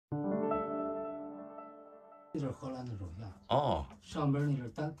这就是荷兰的手相哦，上边那是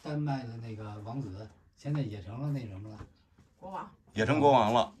丹麦的那个王子，现在也成了那什么了，国王，也成国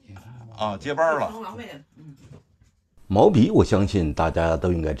王了啊，接班了。成王位了。毛笔，我相信大家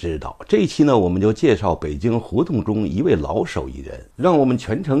都应该知道。这一期呢，我们就介绍北京胡同中一位老手艺人，让我们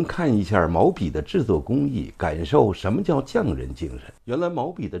全程看一下毛笔的制作工艺，感受什么叫匠人精神。原来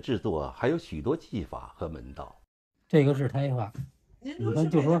毛笔的制作还有许多技法和门道。这个是胎发，你看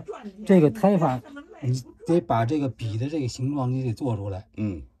就说这个胎发，你得把这个笔的这个形状你得做出来。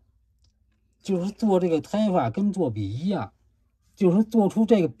就是做这个胎发跟做笔一样，就是做出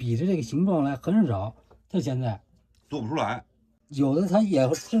这个笔的这个形状来很少。他现在做不出来，有的他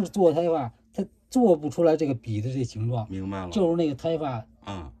也是做胎发，他做不出来这个笔的这形状。明白了，就是那个胎发，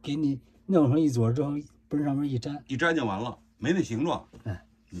给你弄上一撮之后，奔上面一粘，一粘就完了，没那形状。哎，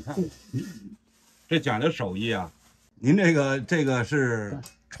你看，这讲究手艺啊。您这个是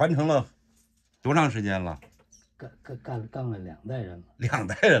传承了多长时间了？干了2代人了。2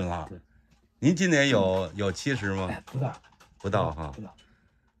代人了。对，您今年有70吗？哎，不到哈。不到。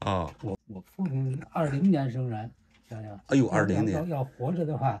啊，我父亲20年生人，想想，哎呦，20年要活着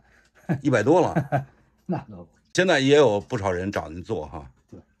的话，100多了。那可不。现在也有不少人找您做哈。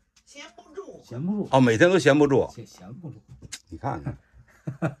对，闲不住。哦，每天都闲不住。闲不住。你看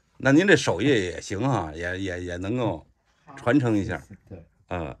看，那您这手艺也行啊，也能够传承一下。对，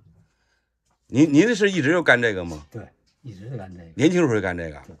您是一直就干这个吗？对，一直就干这个。年轻时候就干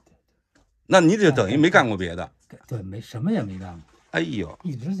这个。对。那您就等于没干过别的。对，什么也没干过。哎呦，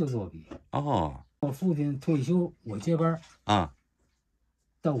一直就做笔。哦，我父亲退休，我接班啊。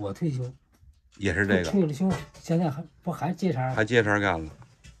到我退休，也是这个。退了休，现在还接茬？还接茬干了。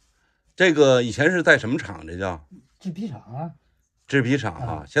这个以前是在什么厂？这叫制笔厂啊。制笔厂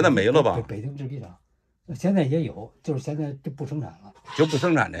啊，现在没了吧？北京制笔厂，现在也有，就是现在就不生产了。就不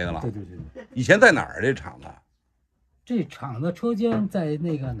生产这个了。对。以前在哪儿？这厂子？这厂子车间在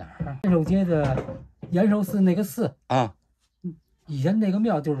那个哪儿？延寿街的延寿寺那个寺啊。以前那个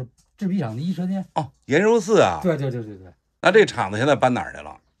庙就是制笔厂的一车间。哦，延寿寺啊。对。那这厂子现在搬哪儿去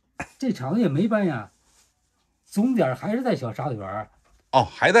了？这厂子也没搬呀，总点还是在小沙子园。哦，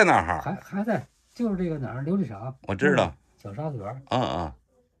还在那儿？还在，就是这个哪儿琉璃厂。我知道。小沙子园。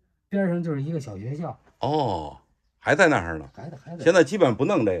边上就是一个小学校。哦，还在那儿呢。还在。现在基本不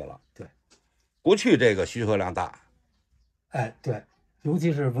弄这个了。对。过去这个需求量大。哎，对，尤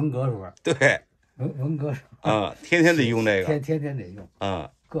其是文革时候。对。文革时候。天天得用这个。天天得用。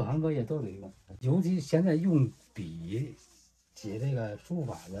各行各业都得用，尤其现在用笔写这个书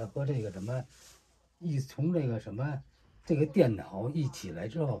法的和这个什么，一从这个什么这个电脑一起来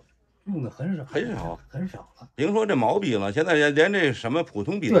之后，用的很少了。别说这毛笔了，现在连这什么普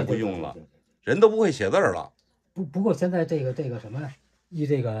通笔都不用了，人都不会写字了。不过现在这个什么，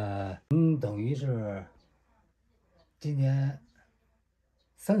等于是今年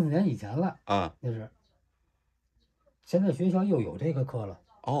3、4年以前了啊，那是。现在学校又有这个课了。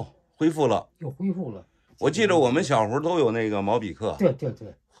哦，恢复了。又恢复了。我记得我们小时候都有那个毛笔课。对。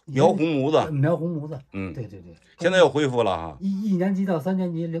描红模子。对。现在又恢复了哈。1年级到3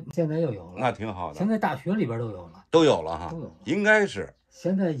年级现在又有了。那挺好的。现在大学里边都有了。都有了哈。都有了。应该是。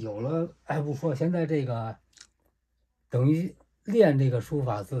现在有了，哎，不说，现在这个等于练这个书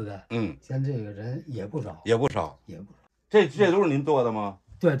法字的，现在这个人也不少。这都是您做的吗？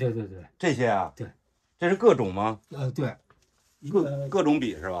对。这些啊？对。这是各种吗？对。各种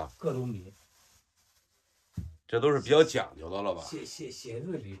笔是吧？各种笔。这都是比较讲究的了吧？写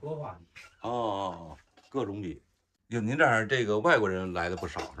字笔、国画笔。哦，各种笔。哟，您这儿这个外国人来的不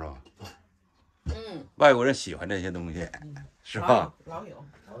少是吧？外国人喜欢这些东西，是吧？老有。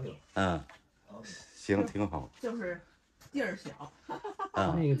行，挺好。就是地儿小。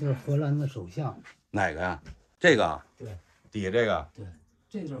那个就是荷兰的手相。哪个呀？这个。对。底下这个。对。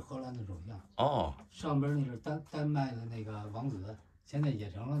这就是荷兰的手相。哦。上边那是丹麦的那个王子，现在也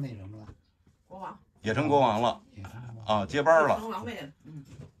成了那什么了，国王。也成国王了。啊，接班了。成王位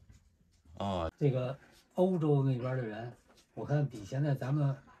了。这个欧洲那边的人，我看比现在咱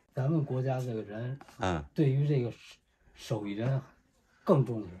们国家这个人，对于这个手艺人更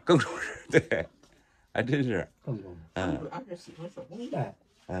重视。对，还真是。更重视。主要是喜欢手工艺。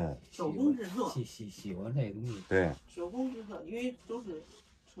手手工制作。喜欢这个东西。对。手工制作，因为都是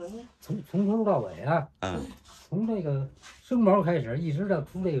从头到尾啊。从这个生毛开始，一直到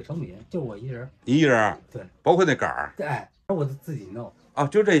出这个成品，就我一人。你一人？对。包括那杆儿。对，我自己弄。啊，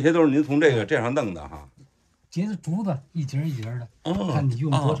就这些都是您从这上弄的哈。结的竹子一节一节的，看你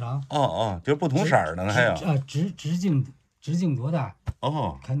用多长。就是不同色儿的还有。直径多大？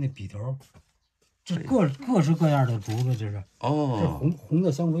看那笔头，这各式各样的竹子，这是。这红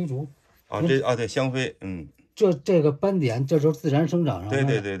的香妃竹。对，香妃，这个斑点，这就是自然生长上来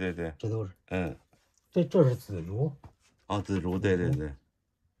的。对，这都是。这是紫竹。哦，紫竹，对。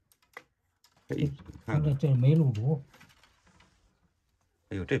看这是梅露竹。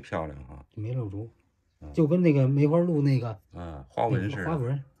哎呦，这漂亮哈！梅露竹，就跟那个梅花鹿那个花纹似的。花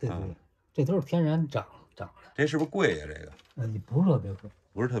纹，对，这都是天然长的。这是不是贵呀？这个？不是特别贵。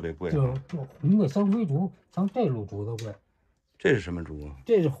不是特别贵。就是红的香妃竹，像这路竹都贵。这是什么竹啊？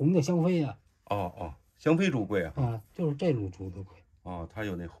这是红的香妃呀。哦，香妃竹贵啊。就是这路竹都贵。它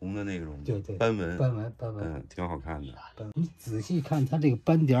有那红的那种对斑纹，挺好看的。你仔细看它这个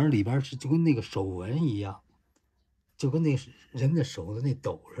斑点里边就跟那个手纹一样，就跟那人的手的那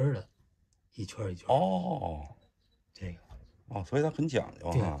斗似的，一圈一圈。这个所以它很讲究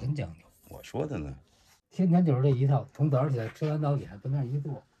啊。对，很讲究。我说的呢，天天就是这一套，从早上起来吃完早点，跟那一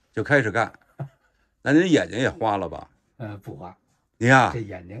坐就开始干。那您眼睛也花了吧？不花。你呀，这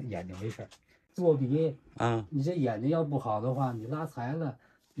眼睛没事。做笔你这眼睛要不好的话，你拉裁了，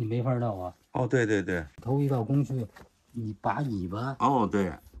你没法弄啊。对。头一道工序，你拔尾巴。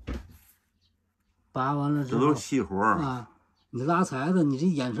对。拔完了之后，这都是细活啊。你拉裁子，你这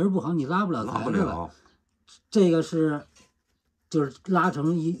眼神不好，你拉不了裁子了。这个就是拉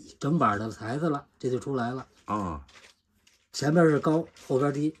成一整板的裁子了，这就出来了。前边是高，后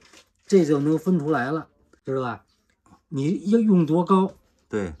边低，这就能分出来了，知道吧？你要用多高？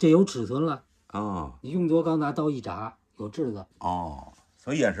对，这有尺寸了。你用多高，拿刀一扎，有质子。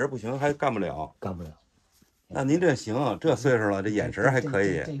所以眼神不行，还干不了。那您这行，这岁数了，这眼神还可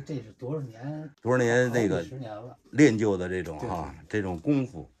以。这是多少年那个10年了练就的这种这种功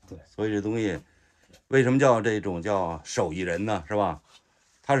夫。对，所以这东西为什么叫这种叫手艺人呢？是吧？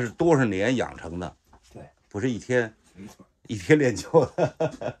它是多少年养成的。对，不是一天。没错，一天练就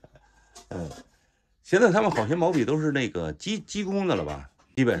的。现在他们好些毛笔都是那个机工的了吧？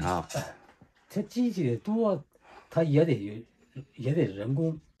基本上。它机器多，它也得人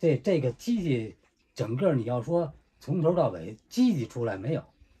工。这个机器整个你要说从头到尾机器出来没有。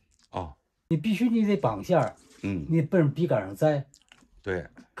你必须得绑线儿。你奔笔杆上栽。对。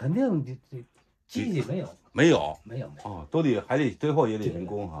肯定这机器没有。没有。都还得最后也得人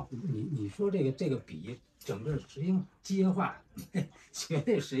工哈。你说这个笔整个实行机械化，绝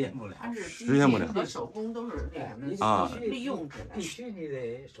对实现不了。它是实现不了。和手工都是那什么利用起来。必须你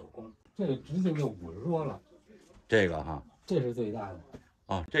得手工。这个直径就50多了。这个哈。这是最大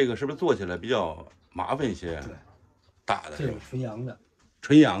的。这个是不是做起来比较麻烦一些？对。大的。这是纯阳的。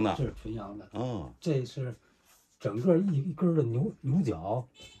纯阳的。这是纯阳的。这是整个一根的牛角。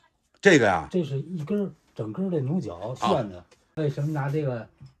这个呀。这是一根整根的牛角旋的。为什么拿这个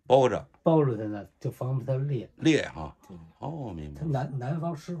包着它呢？就防止它裂。哈。明白。它南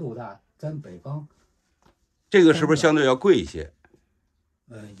方湿度大，咱北方。这个是不是相对要贵一些？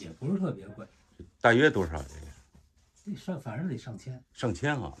也不是特别贵。大约多少？反正得上千。上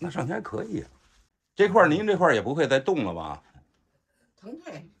千啊，那上千还可以。这块您这块也不会再动了吧？腾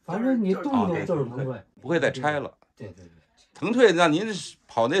退。反正你动就是腾退，不会再拆了。对。腾退，那您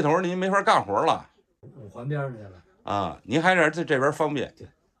跑那头您没法干活了。五环边去了。您还是在这边方便。对，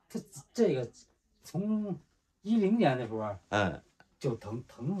它这个从10年的时候，就腾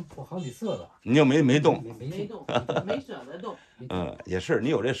过好几次了。你就没动。没动，没舍得动。也是，你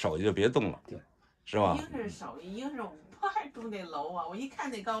有这手艺就别动了。对，是吧？一个是手艺，一个是我还住那楼啊，我一看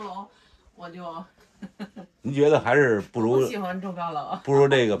那高楼，我就。您觉得还是不如？不喜欢住高楼。不如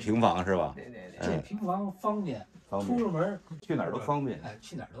这个平房是吧？对。这平房方便。出了门去哪儿都方便，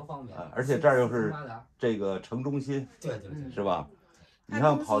去哪儿都方便，而且这儿又是这个城中心，对，是吧？你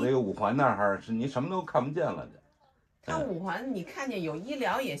看跑这个5环那儿，是你什么都看不见了。它5环你看见有医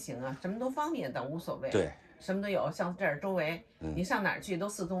疗也行啊，什么都方便，倒无所谓。对，什么都有，像这儿周围，你上哪儿去都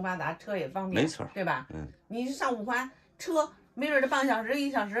四通八达，车也方便，没错，对吧？你上5环车。没准这半个小时、1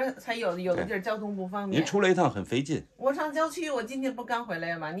小时才有的地儿交通不方便。您出来一趟很费劲。我上郊区，我今天不刚回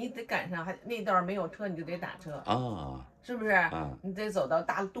来吗？你得赶上，还那段没有车，你就得打车是不是？你得走到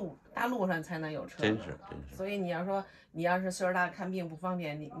大路上才能有车。真是。所以你要是岁数大看病不方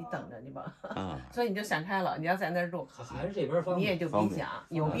便，你等着去吧。所以你就想开了，你要在那儿住，还是这边方便，你也就别想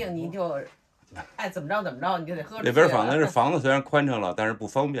有病你就爱怎么着，你就得喝着。这边房子虽然宽敞了，但是不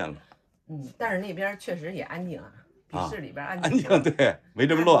方便了。但是那边确实也安静啊。比市里边安静，对，没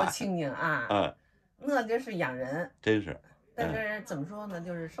这么乱，多清静啊！那就是养人，真是。但是怎么说呢？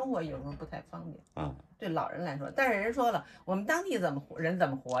就是生活有时候不太方便对老人来说。但是人说了，我们当地怎么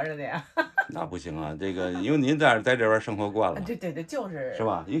活着的呀？那不行啊，这个因为您在这边生活惯了。对，就是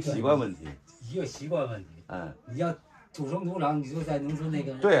吧？一个习惯问题。你要土生土长，你就在农村那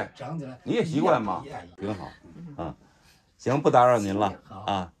个长起来，你也习惯嘛，挺好。行，不打扰您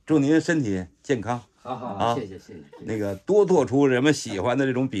了祝您身体健康。好，谢谢。那个多做出人们喜欢的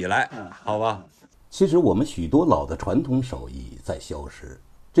这种笔来，好吧？其实我们许多老的传统手艺在消失，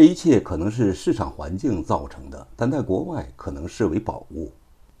这一切可能是市场环境造成的，但在国外可能视为宝物。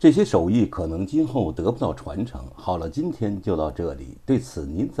这些手艺可能今后得不到传承。好了，今天就到这里，对此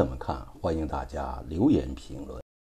您怎么看？欢迎大家留言评论。